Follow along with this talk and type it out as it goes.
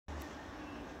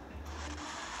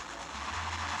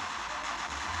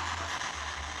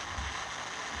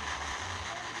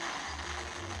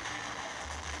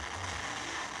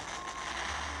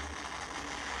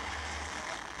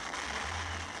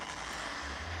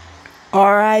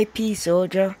R.I.P.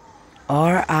 soldier.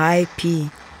 R.I.P.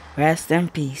 Rest in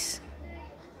peace.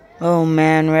 Oh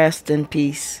man, rest in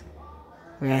peace.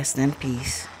 Rest in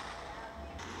peace.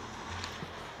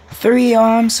 3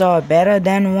 arms are better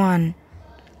than 1,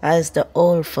 as the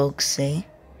old folks say.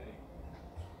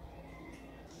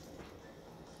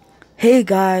 Hey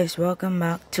guys, welcome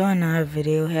back to another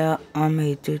video here on my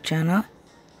YouTube channel,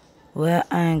 where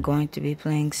I am going to be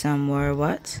playing some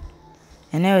Warbots.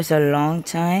 And it was a long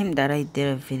time that I did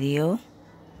a video,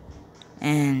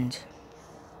 and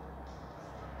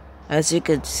as you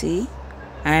could see,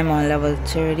 I'm on level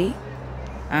 30,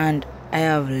 and I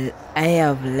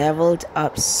have leveled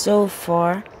up so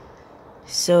far,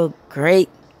 so great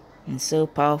and so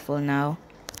powerful now,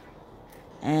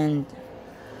 and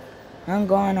I'm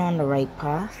going on the right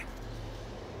path.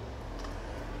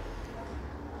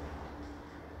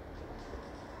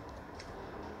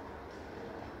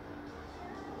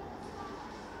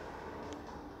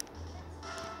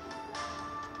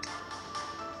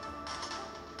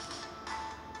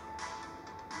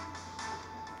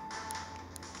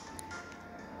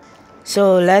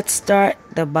 So let's start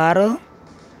the battle.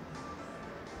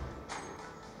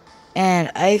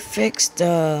 And I fixed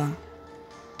the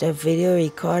video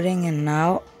recording, and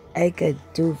now I could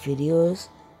do videos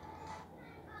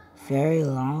very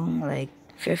long, like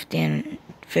 15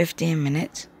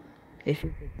 minutes. If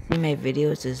you could see, my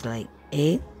videos is like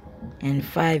 8 and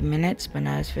 5 minutes, but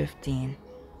now it's 15.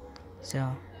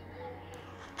 So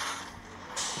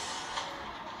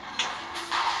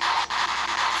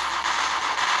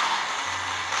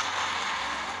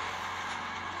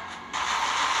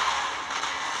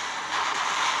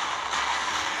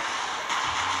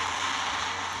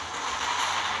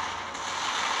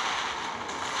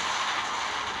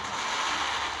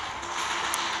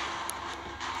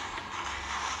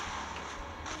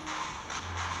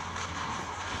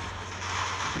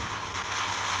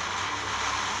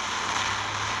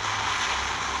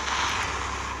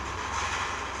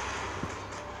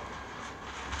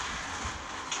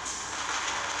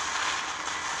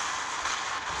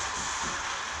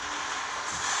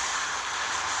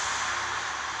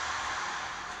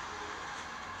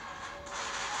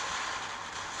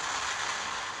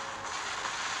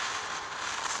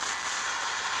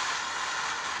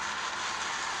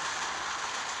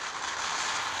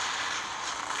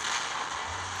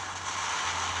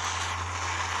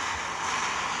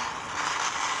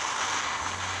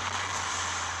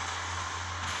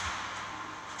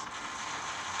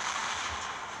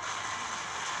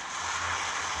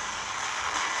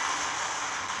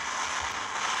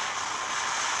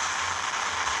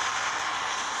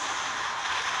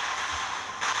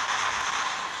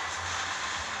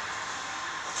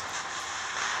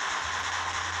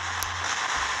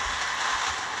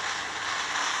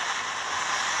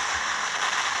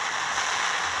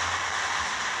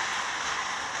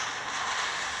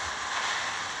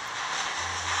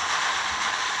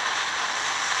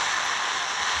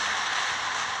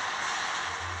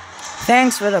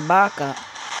thanks for the backup.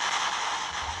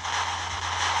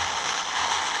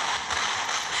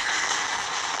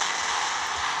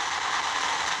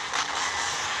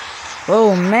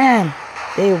 Oh man,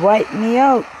 they wiped me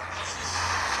out.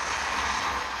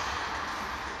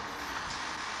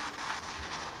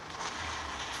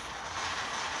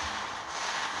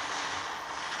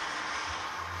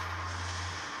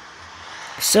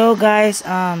 So guys,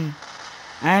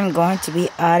 I'm going to be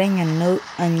adding a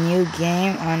new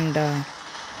game on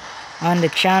the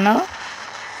channel,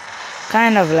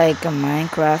 kind of like a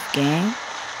Minecraft game,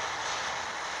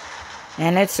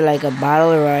 and it's like a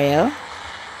battle royale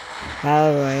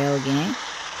game,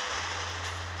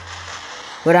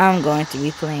 but I'm going to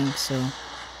be playing. So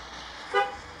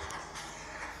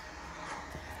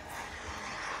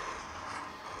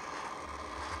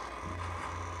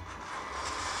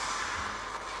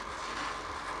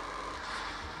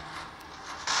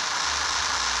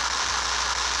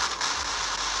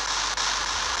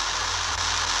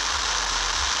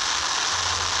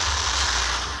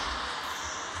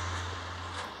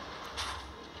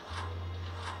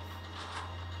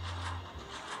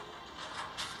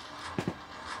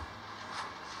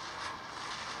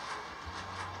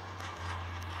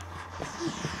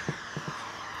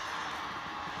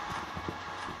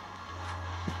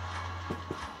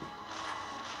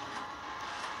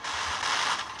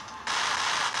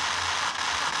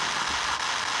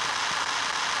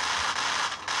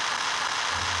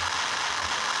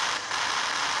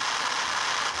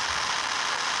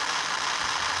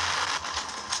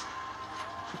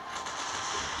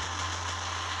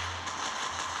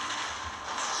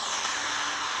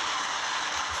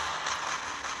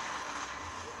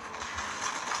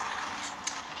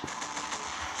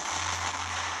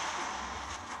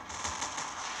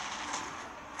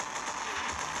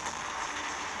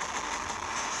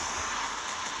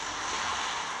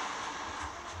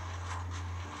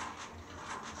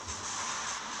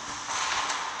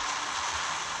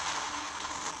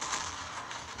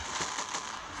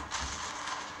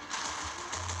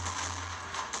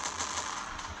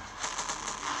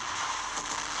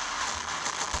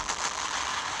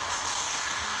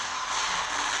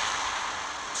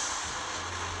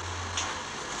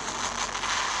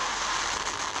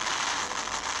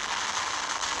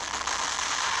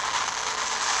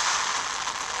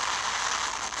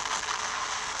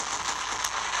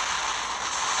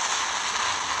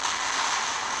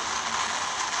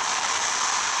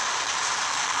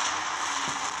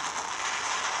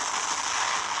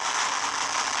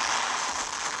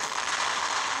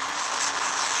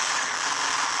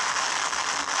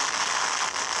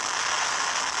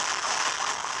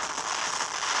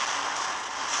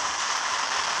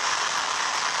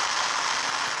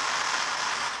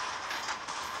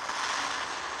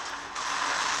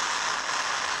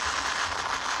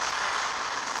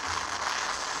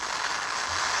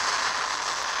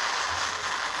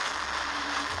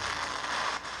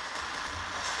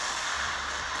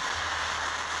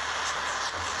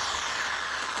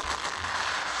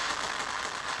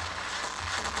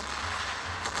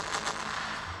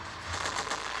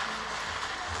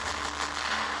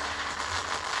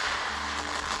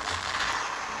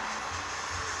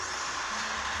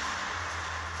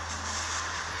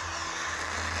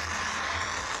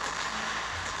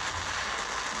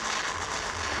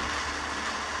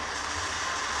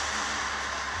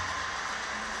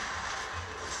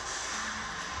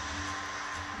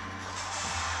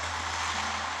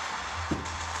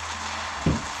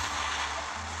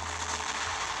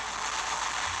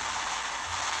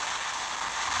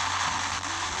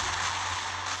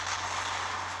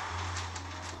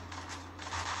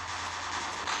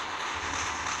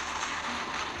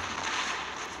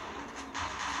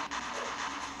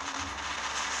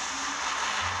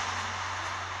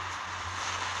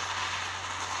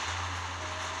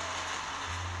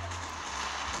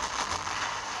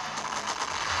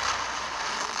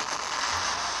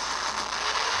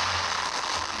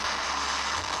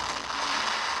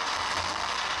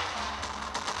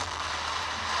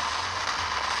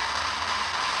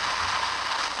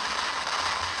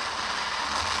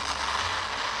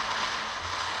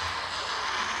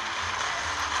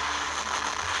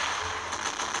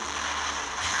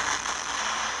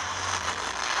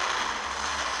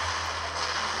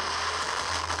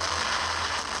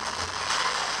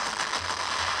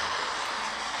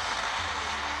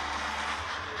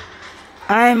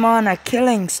I'm on a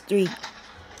killing streak.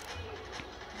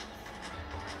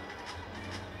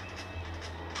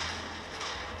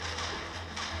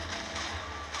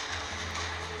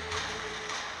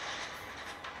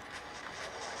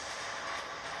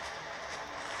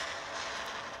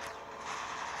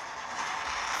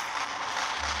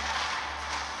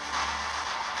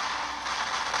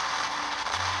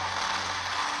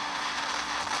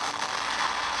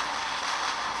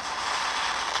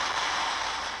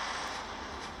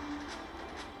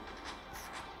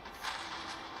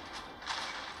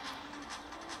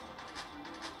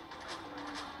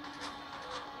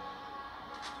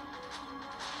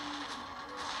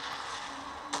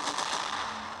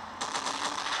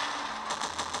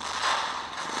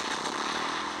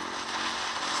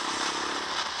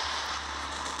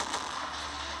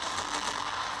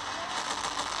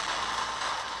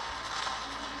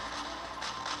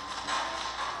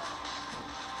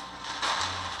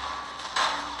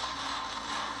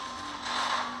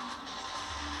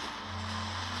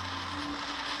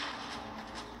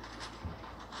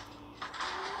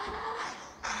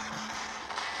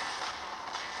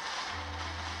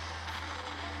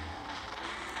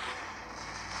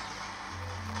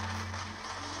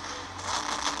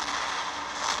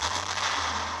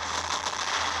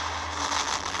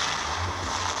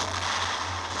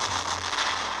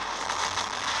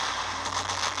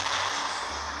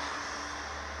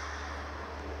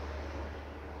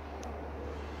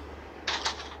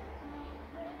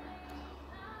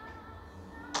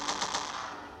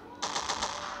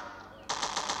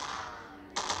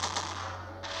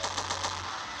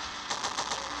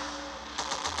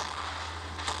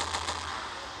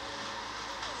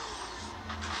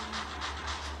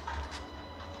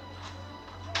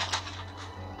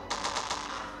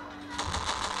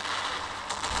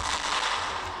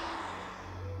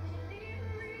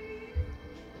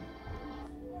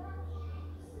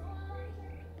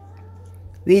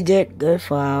 We did good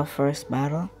for our first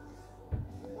battle.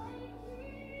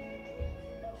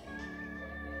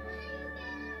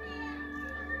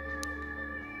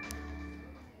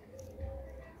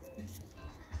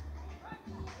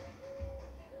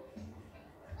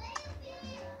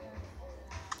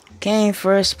 Came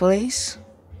first place,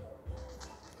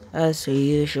 as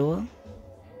usual.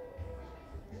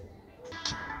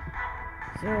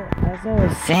 So, as I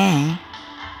was saying,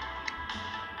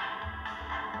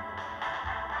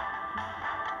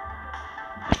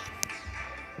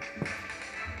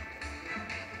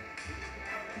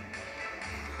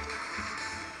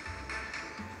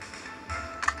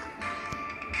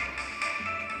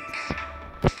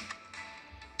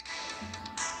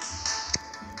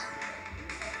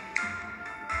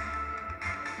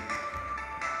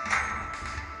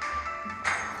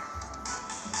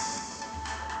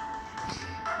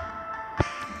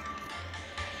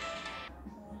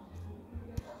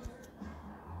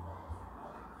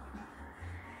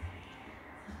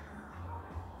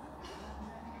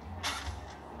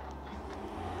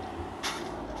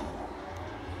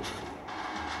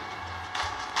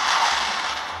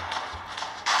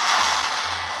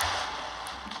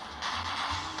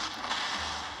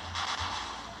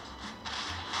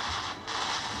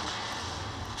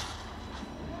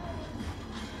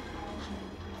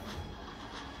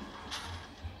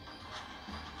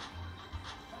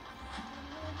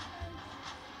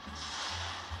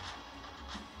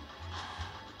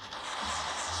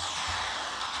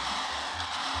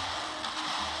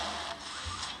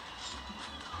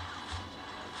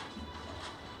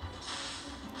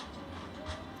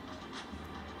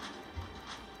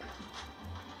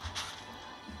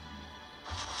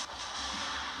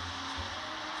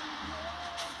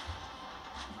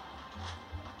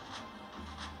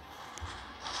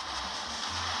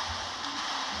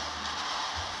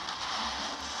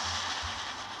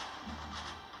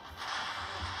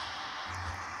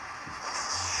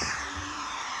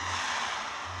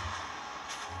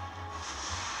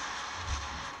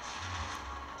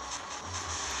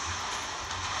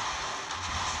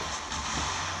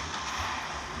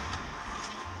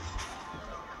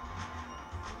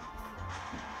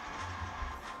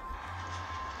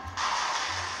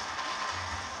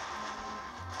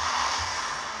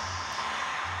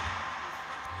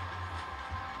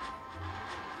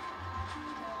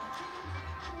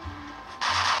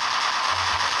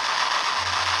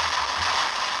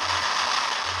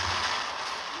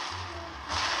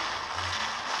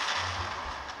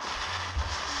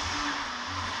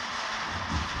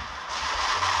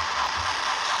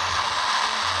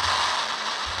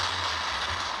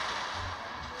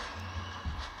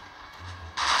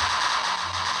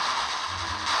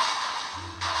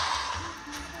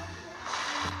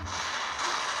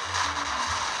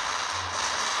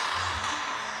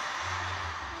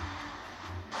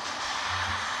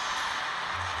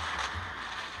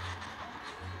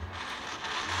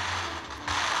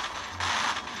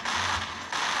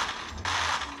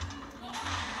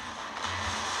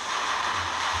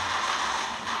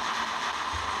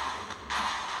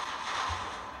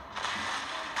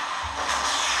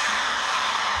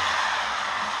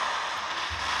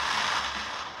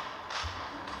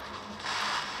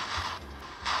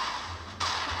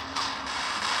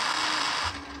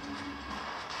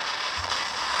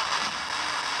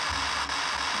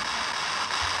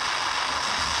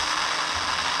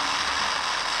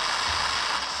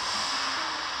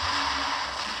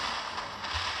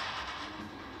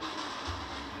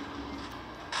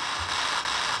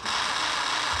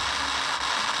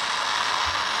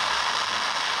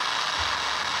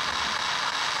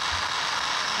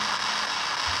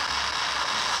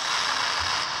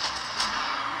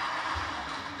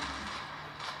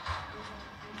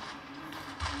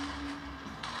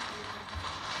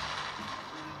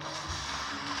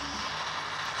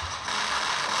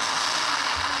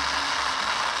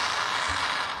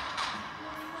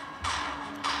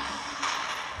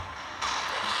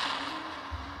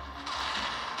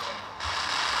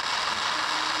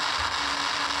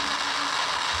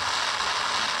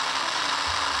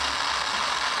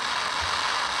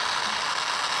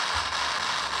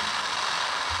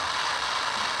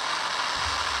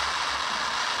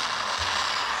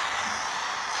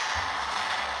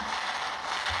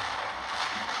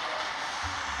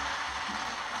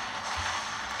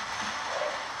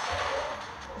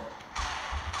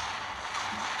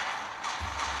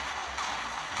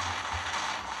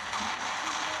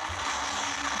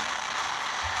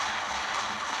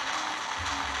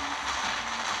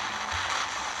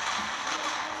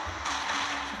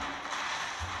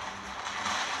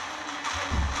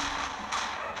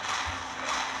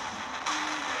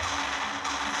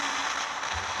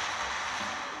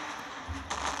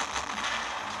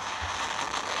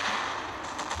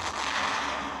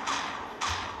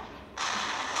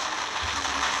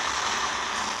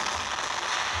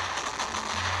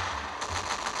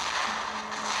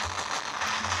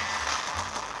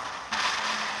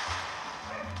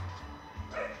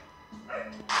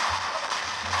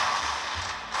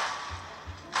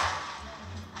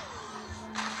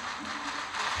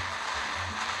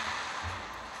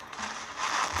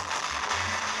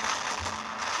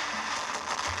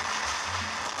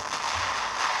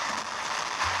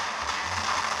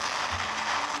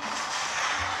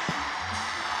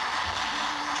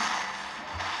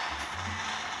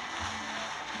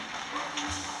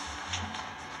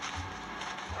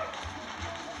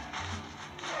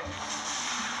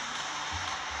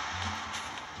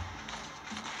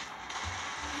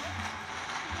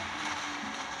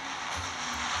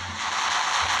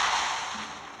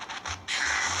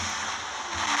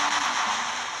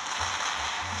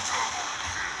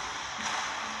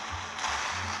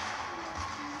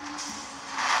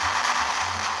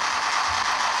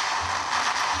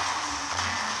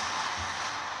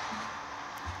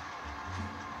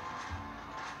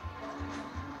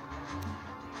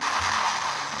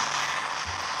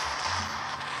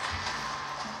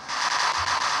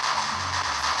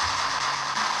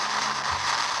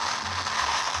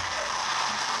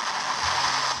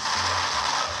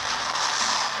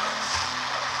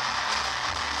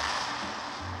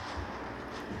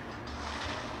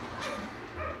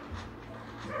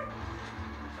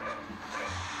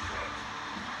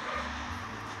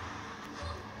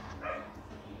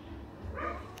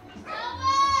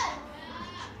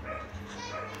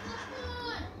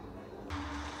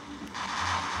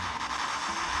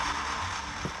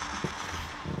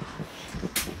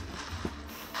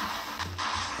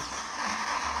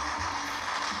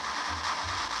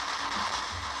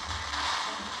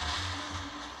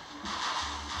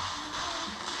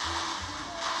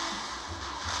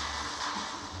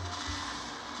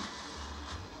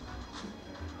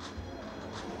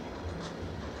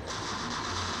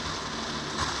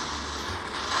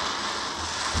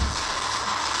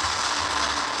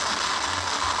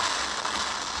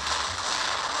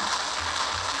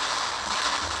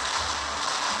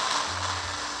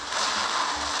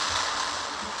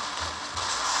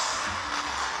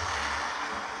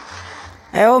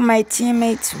 I hope my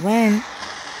teammates win.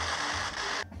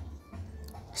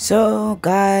 So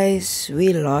guys,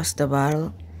 we lost the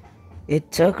battle.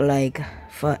 It took like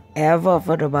forever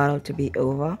for the battle to be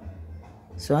over.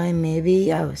 So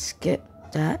maybe I'll skip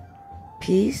that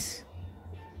piece.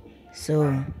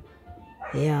 So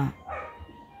yeah.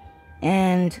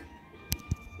 And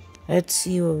let's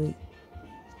see what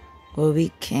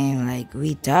we came like.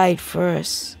 We died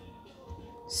first.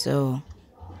 So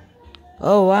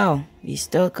oh wow, we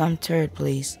still come third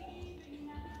place.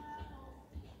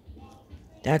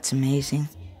 That's amazing.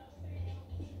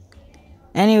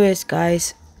 Anyways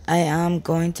guys, I am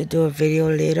going to do a video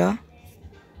later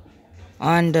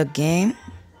on the game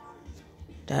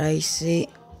that I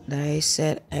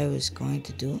said I was going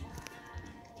to do.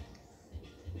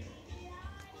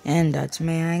 And that's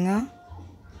my hangar.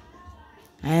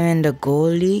 I'm in the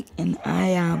gold league and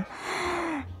I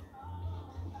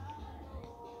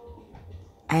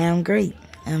am great.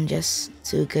 I'm just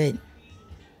too good.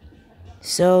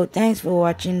 So thanks for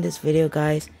watching this video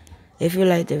guys. If you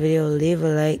liked the video, leave a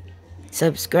like,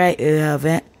 subscribe if you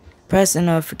haven't, press the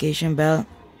notification bell,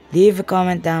 leave a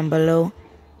comment down below,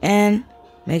 and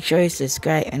make sure you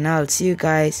subscribe, and I'll see you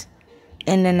guys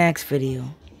in the next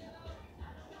video.